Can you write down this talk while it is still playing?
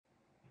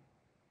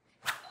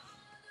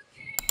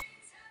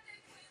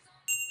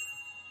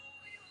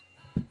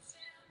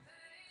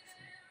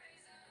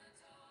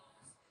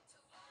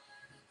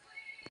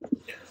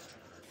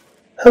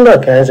Hello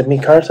guys, it's me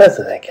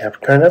CarSeriesX,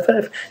 Capricorn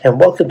F5, and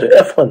welcome to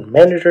F1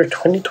 Manager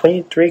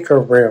 2023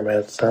 Career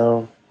Mode.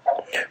 So,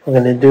 we're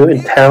going to do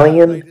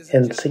Italian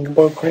and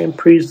Singapore Grand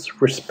Prix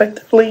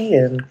respectively,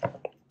 and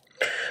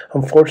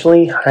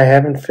unfortunately I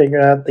haven't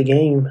figured out the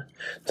game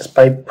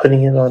despite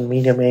putting it on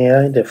medium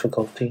AI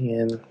difficulty,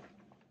 and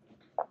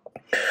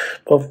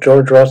both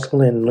George Russell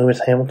and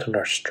Lewis Hamilton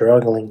are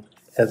struggling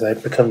as I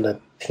become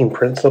the team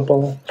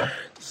principal.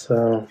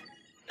 So,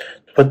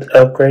 put the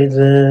upgrades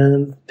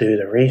in, do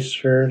the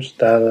research,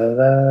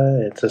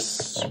 it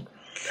just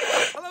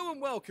Hello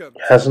and welcome.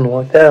 hasn't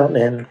worked out,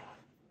 and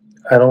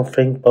I don't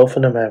think both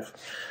of them have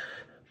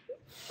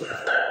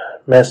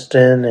messed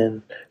in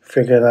and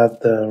figured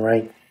out the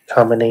right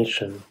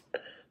combination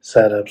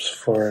setups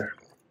for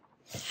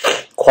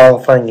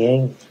qualifying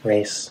game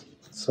race.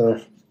 So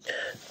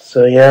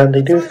yeah,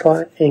 they do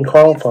fly in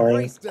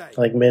qualifying,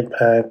 like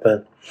mid-pack,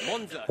 but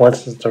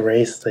once it's the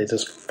race, they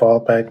just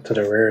fall back to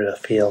the rear of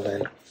the field,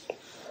 and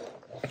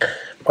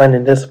find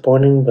it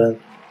disappointing, but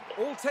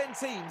all 10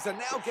 teams are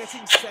now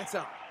getting set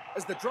up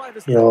as the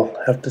drivers. You'll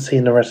have to see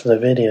in the rest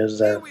of the videos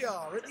that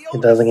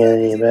it doesn't get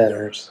any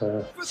better,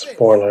 so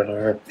spoiler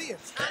alert.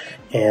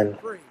 And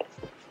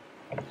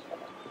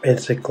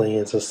basically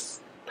it's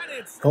just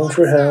go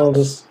for hell,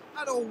 just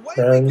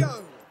run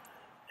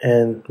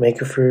and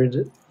make it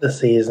through the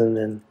season,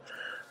 and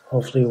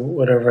hopefully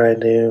whatever I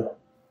do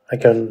I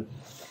can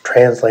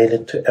translate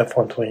it to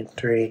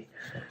F123,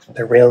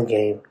 the real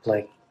game.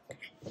 Like,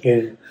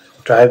 you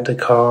drive the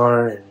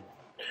car and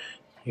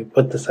you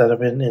put the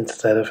setup in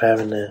instead of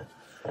having to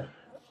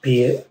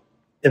be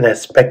in a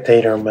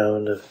spectator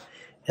mode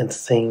and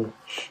seeing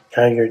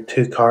how your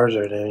two cars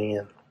are doing,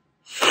 and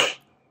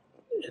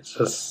it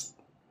just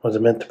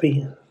wasn't meant to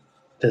be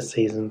this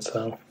season.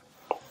 So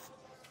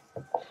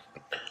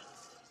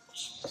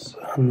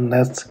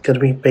that's gonna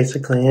be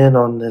basically it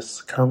on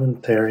this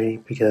commentary,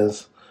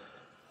 because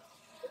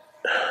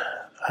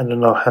I don't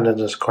know how to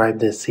describe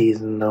this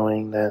season,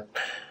 knowing that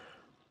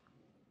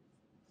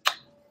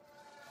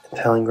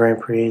Italian Grand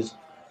Prix,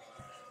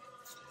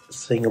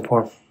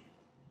 Singapore,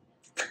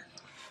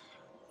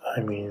 I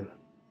mean,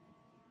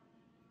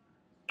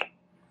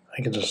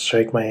 I can just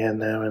shake my head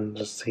now and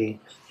just see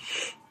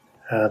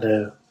how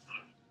to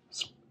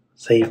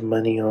save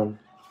money on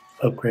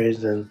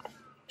upgrades, and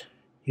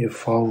you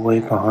fall way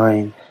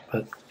behind.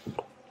 But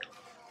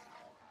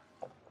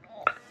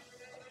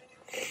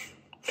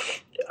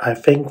I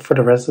think for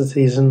the rest of the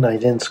season I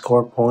didn't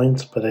score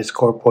points, but I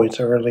scored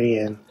points early,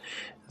 and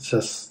it's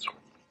just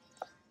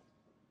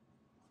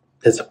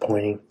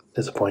disappointing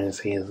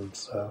season.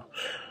 So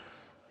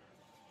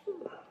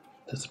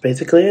that's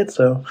basically it.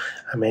 So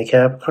I make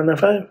Capricorn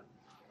 5.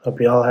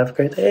 Hope you all have a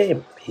great day.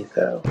 Peace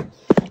out.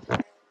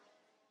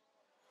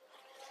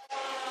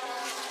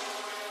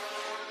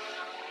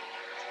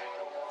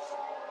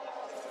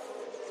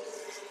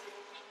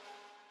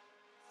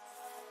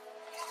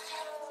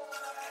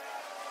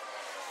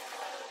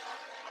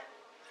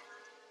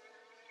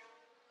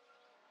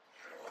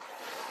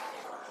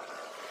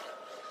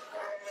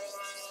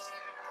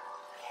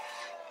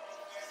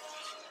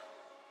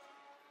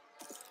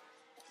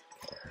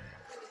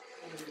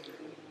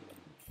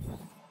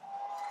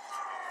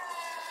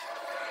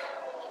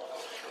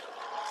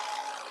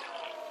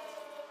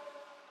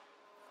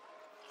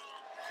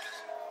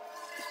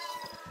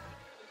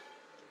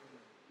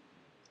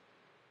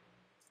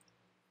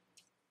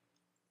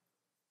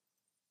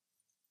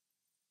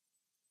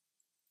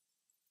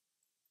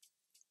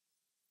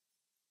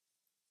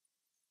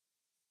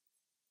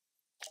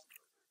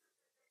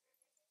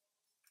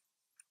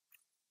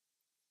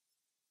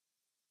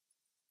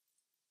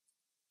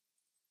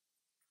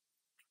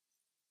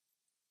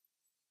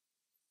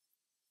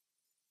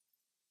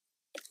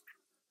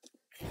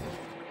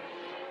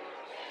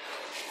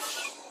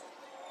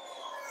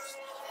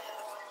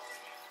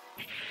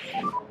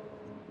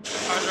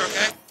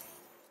 Okay?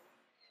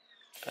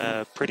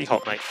 Pretty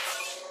hot, mate.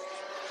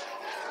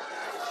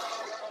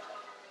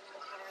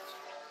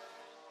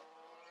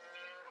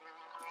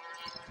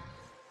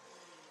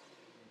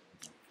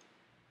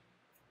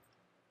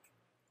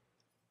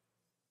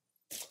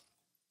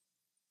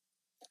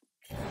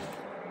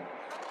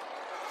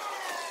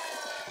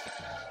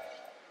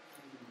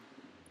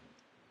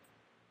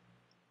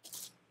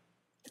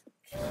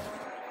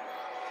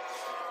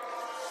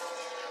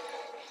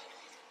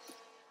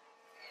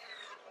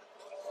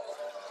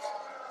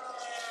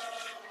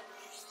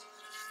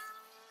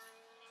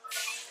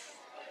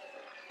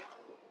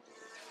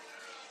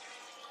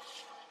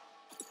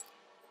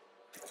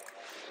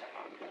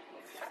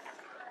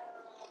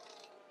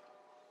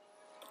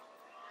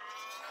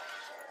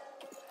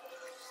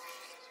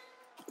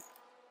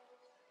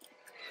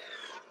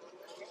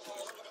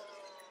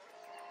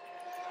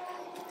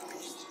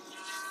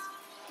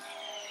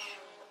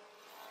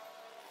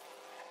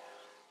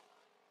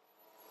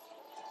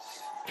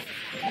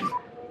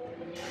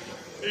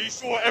 Are you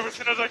sure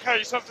everything is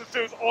okay? Something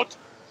feels odd.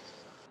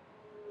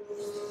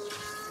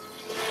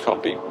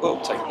 Can't be. We'll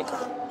take a look.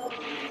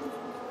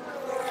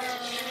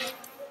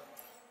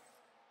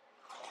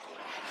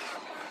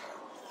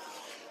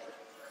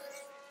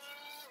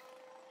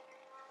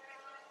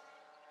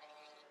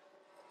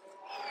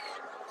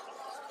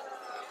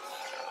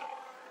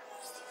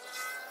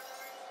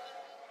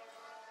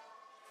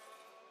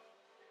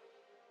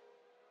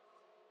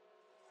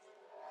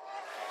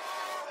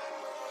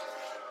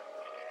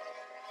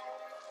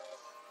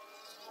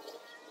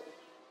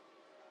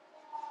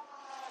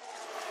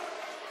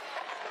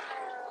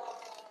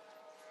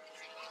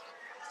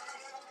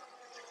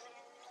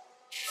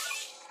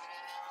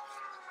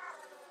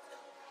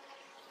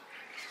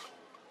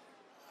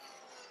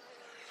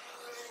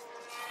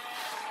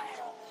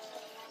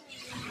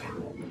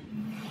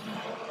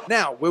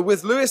 Now we're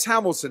with Lewis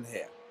Hamilton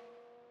here.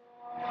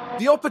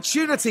 The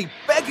opportunity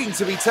begging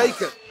to be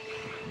taken.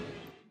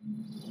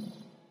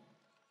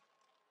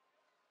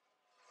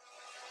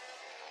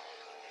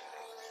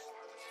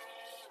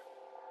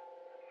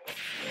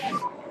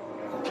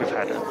 We've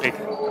had a big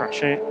crash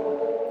here.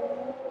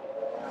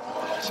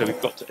 So we've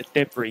got a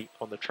debris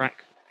on the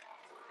track.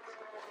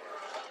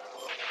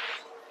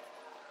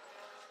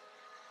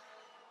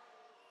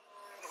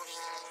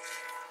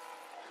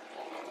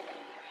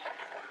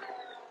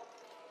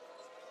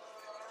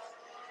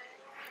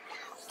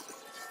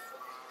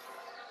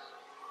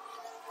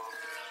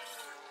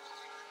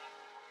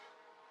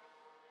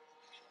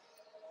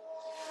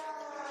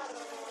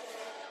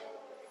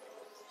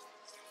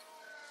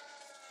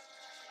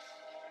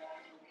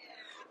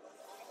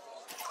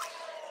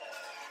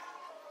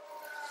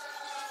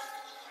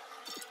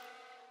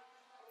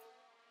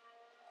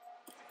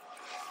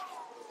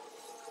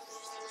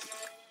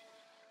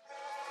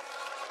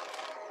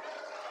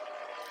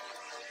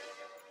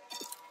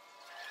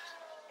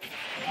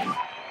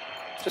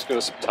 Just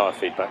got some tyre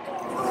feedback.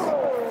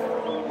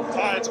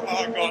 Tyres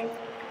are gone.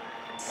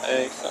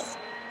 Excellent.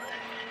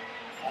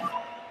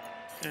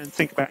 And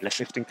think about less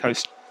lifting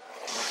coast.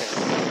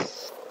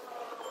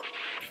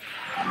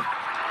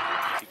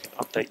 You can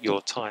update your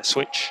tyre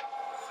switch.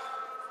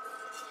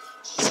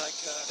 Looks like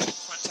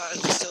front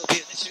tyres will still be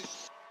an issue.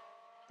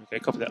 Okay,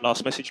 copy that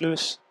last message,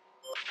 Lewis.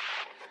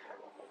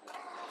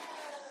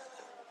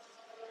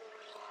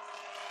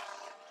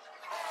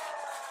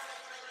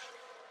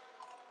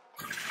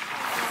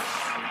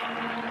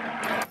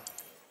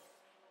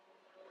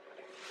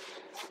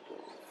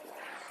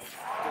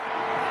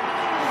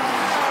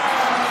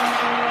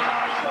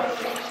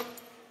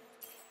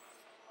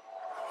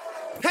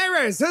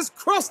 Perez has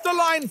crossed the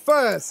line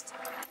first.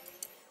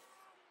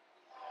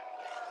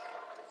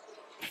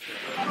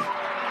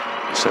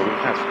 So we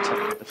have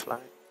taken the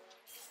flag.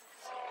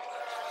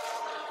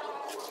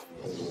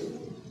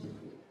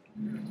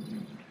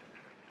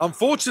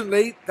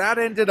 Unfortunately, that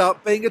ended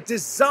up being a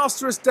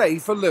disastrous day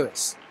for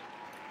Lewis.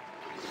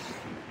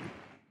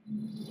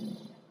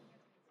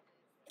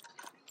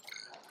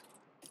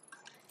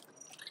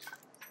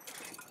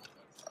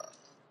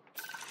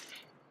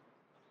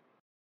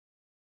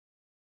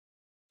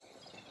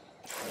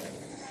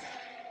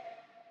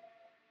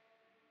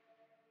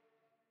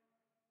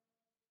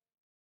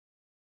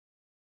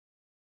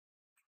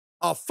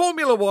 Our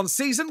Formula One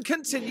season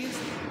continues.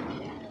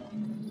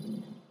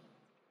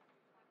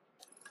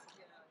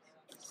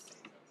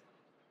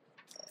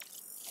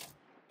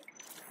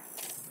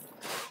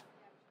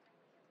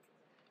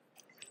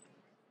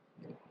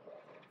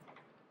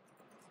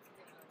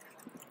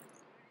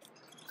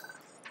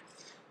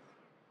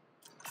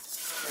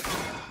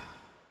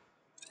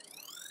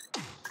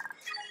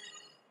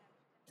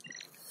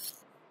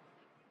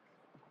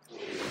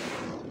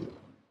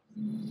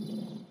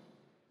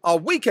 Our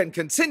weekend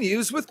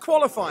continues with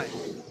qualifying.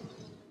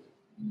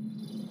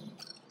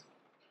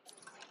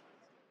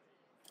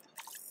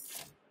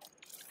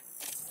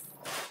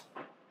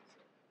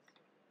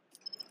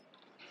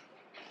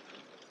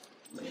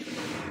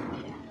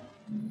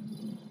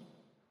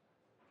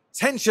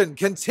 Tension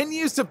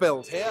continues to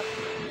build here.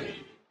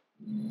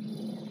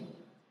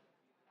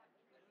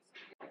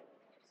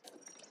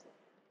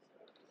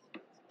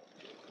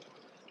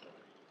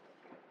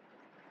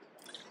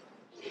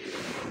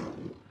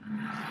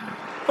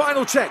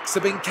 Final checks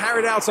are being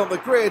carried out on the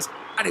grid,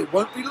 and it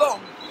won't be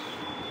long.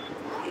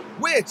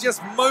 We're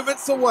just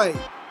moments away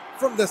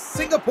from the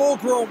Singapore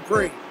Grand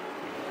Prix.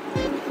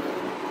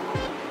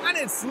 And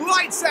it's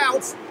lights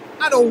out,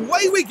 and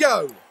away we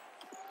go.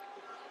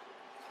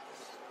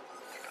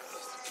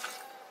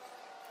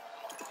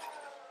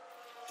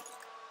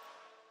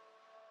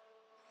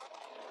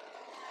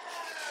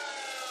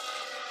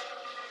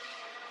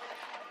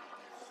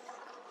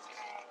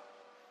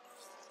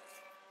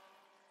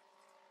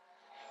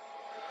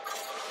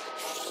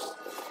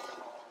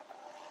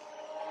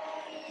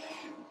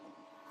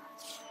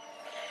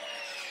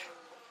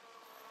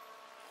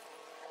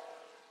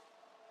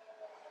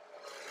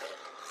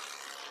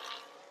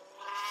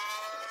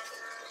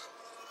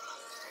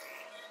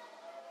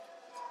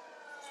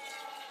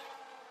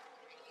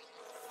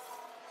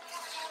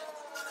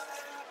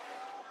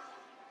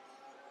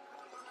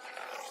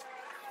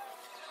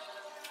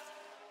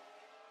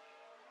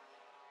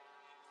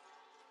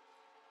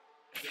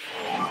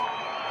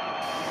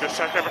 Just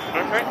check everything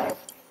okay?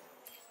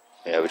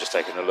 Yeah, we're just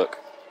taking a look.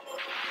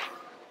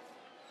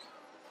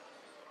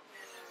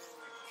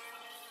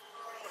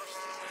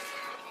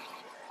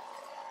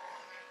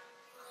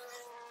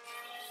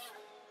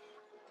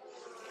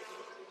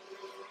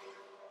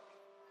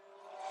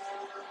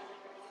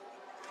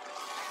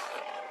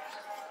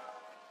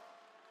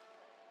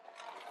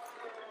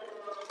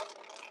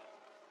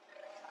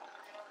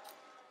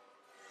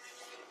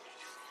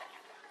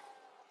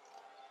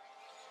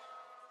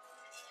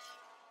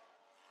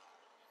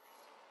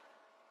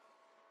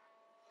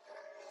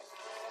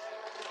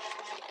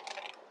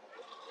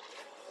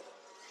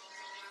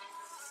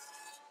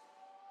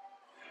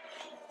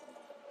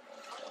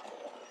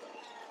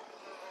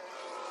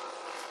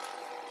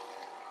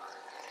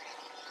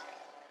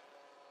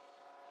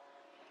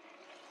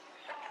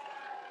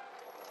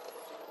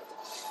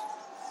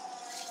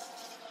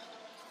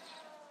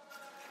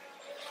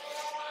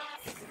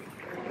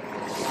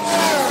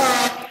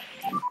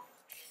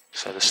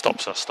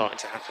 stops are starting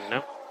to happen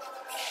now.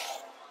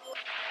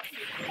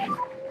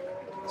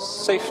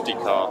 Safety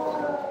car.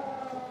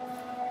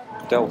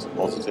 Delta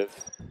positive.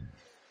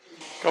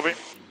 Copy.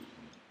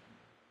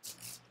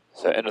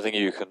 So anything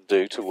you can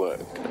do to work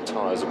the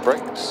tyres and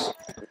brakes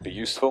would be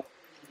useful.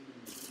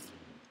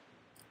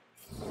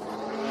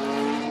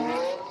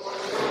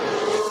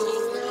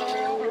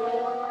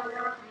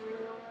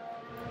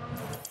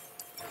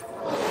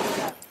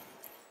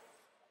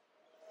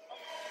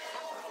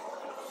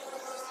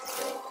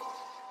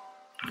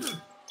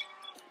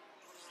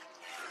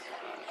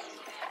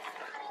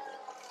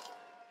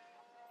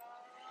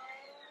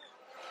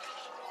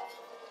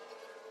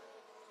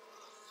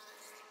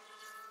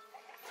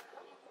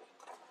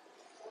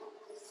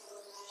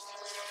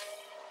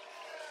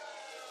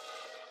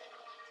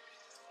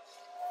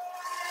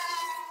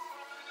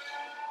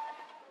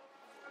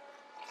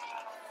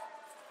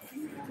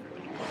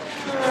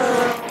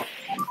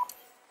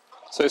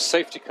 So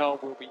safety car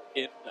will be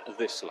in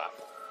this lap.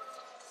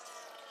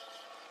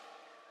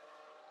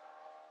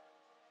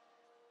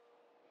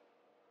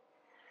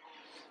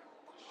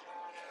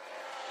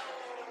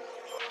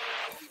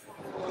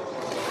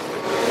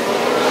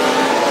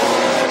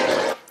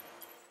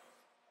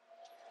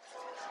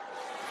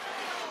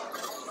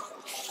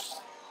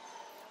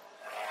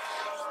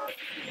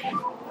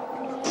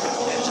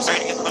 Yeah, just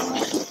reading at the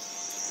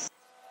moment.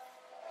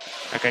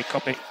 Okay,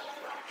 copy.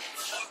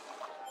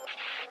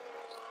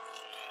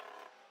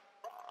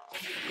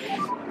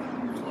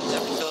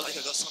 Definitely feel like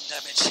I got some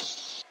damage.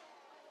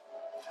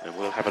 And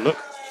we'll have a look.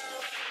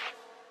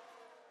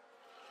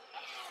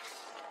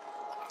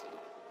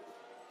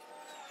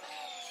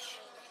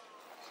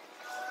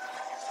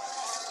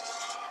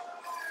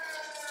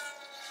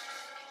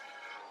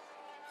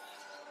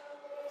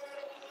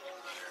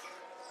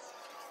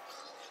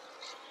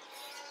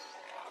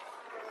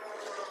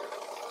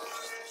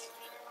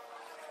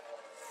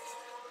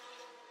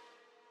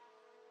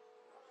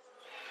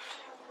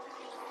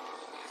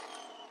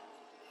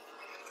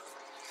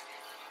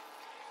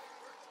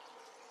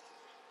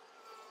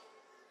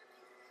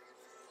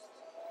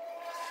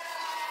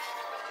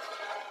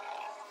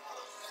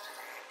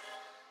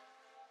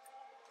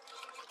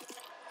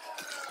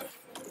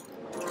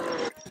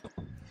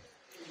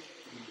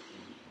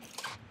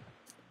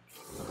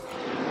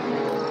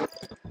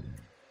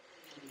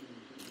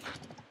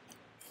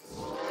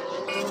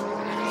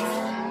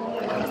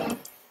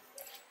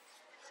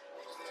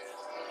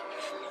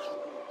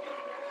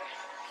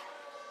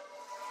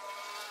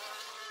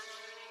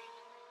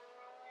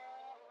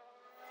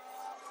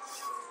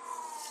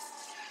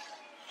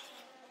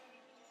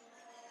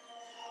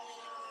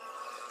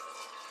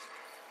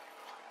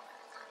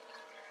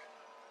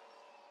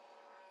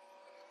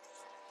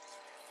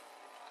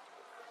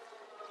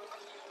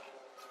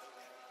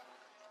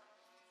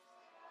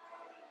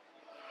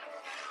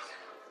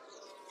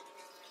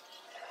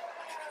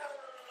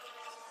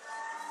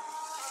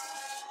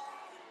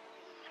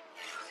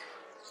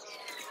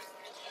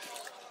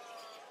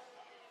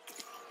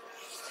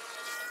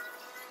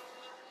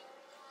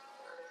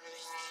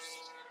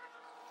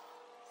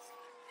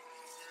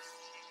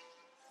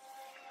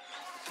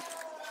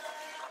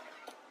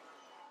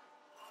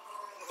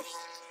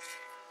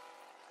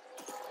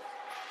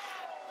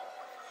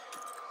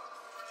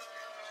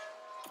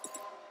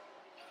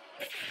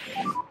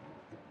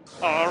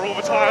 All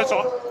the tyres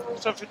on.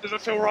 Something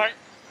doesn't feel right.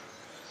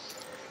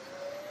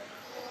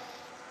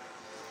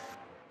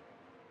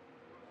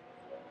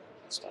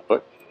 Stand by.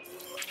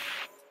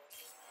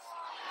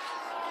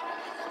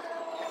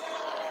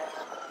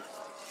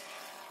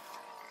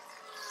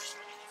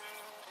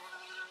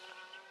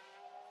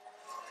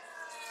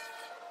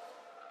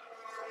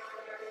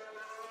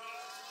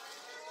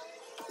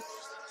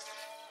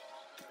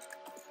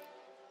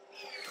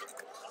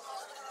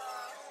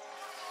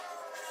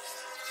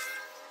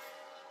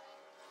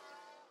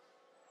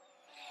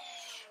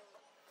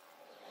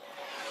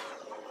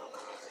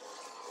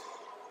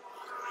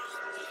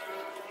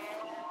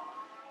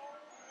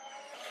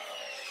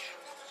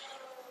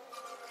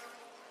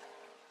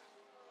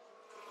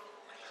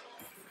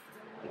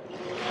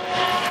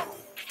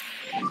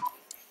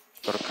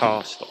 Got a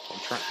car stopped on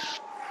track.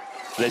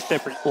 There's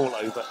debris all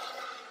over.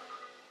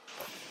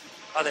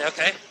 Are they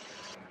okay?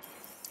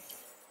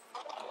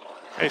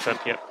 Ethan,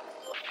 yep.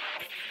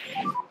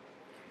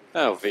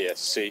 Oh,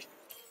 VSC.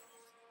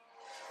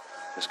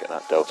 Just get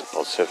that delta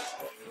positive.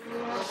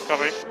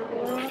 Copy.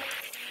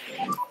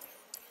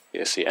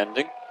 VSC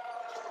ending.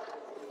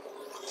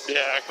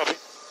 Yeah, copy.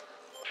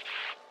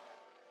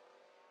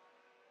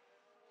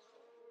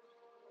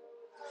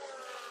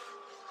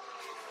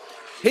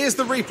 Here's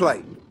the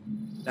replay.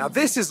 Now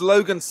this is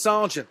Logan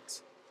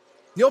Sargent.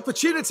 The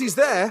opportunity's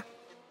there.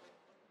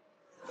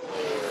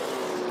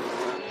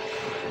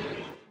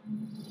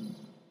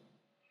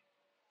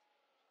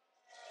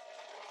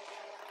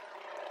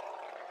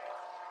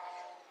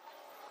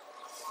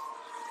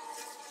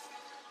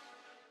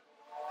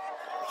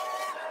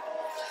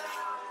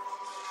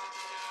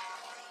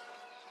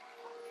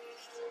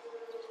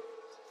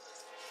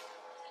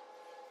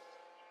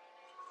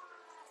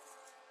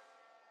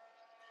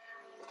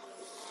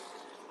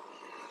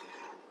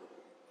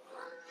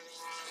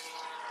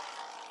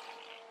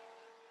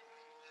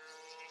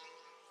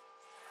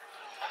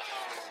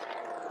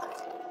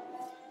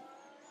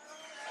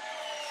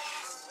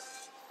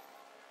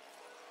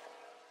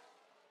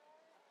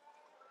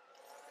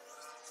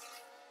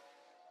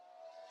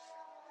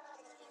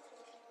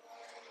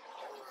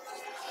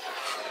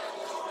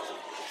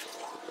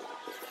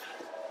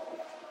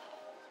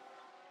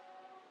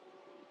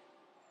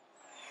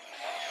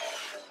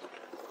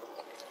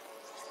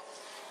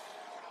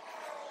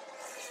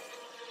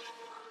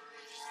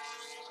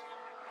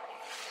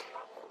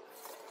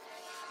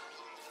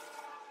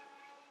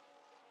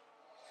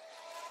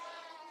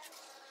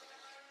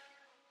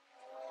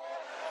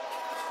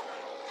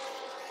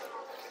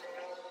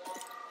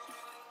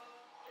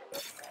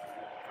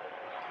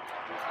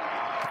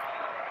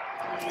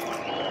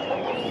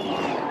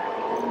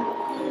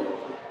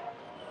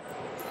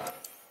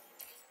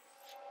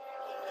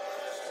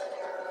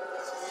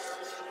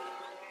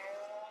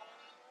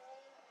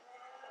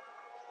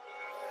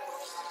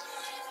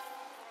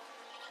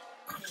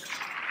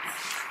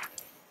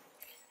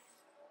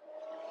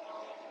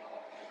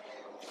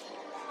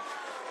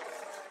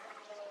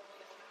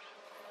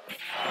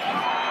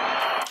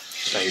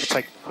 They've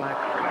taken the flag.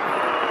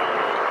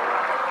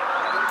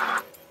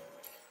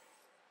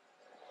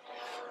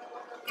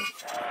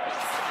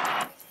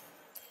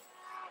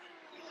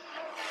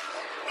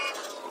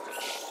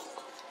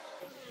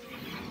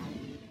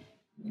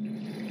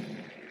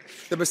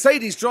 The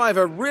Mercedes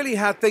driver really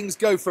had things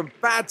go from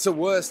bad to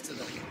worse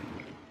today.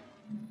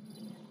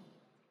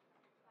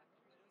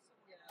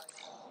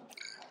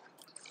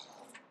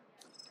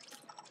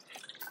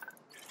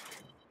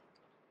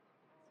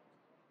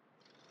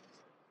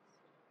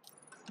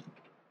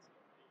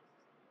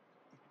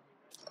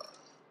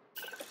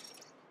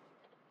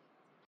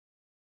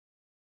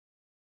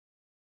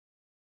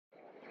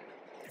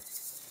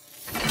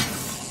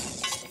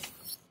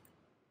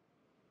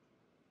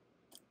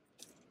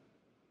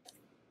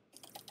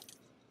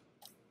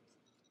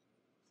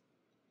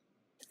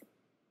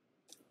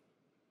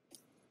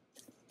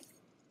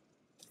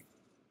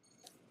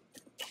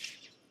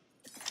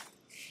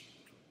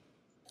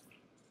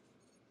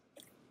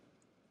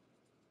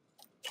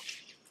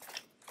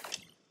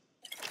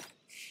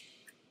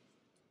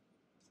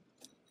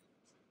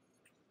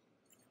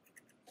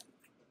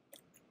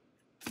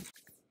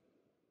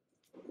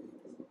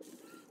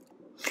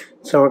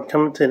 So we're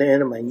coming to the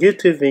end of my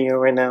YouTube video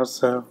right now,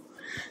 so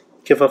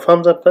give a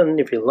thumbs up button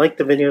if you like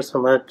the video so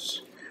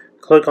much.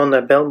 Click on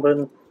that bell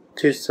button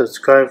to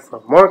subscribe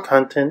for more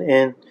content,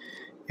 and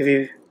if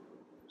you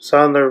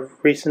saw the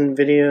recent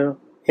video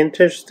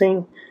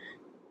interesting,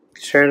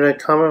 share the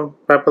comment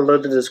right below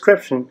the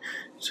description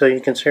so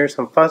you can share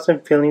some thoughts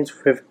and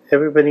feelings with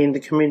everybody in the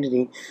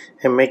community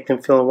and make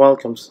them feel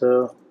welcome.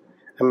 So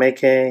I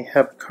make a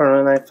happy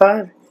Karlo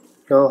 95.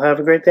 You'll have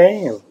a great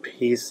day and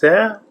peace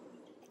out.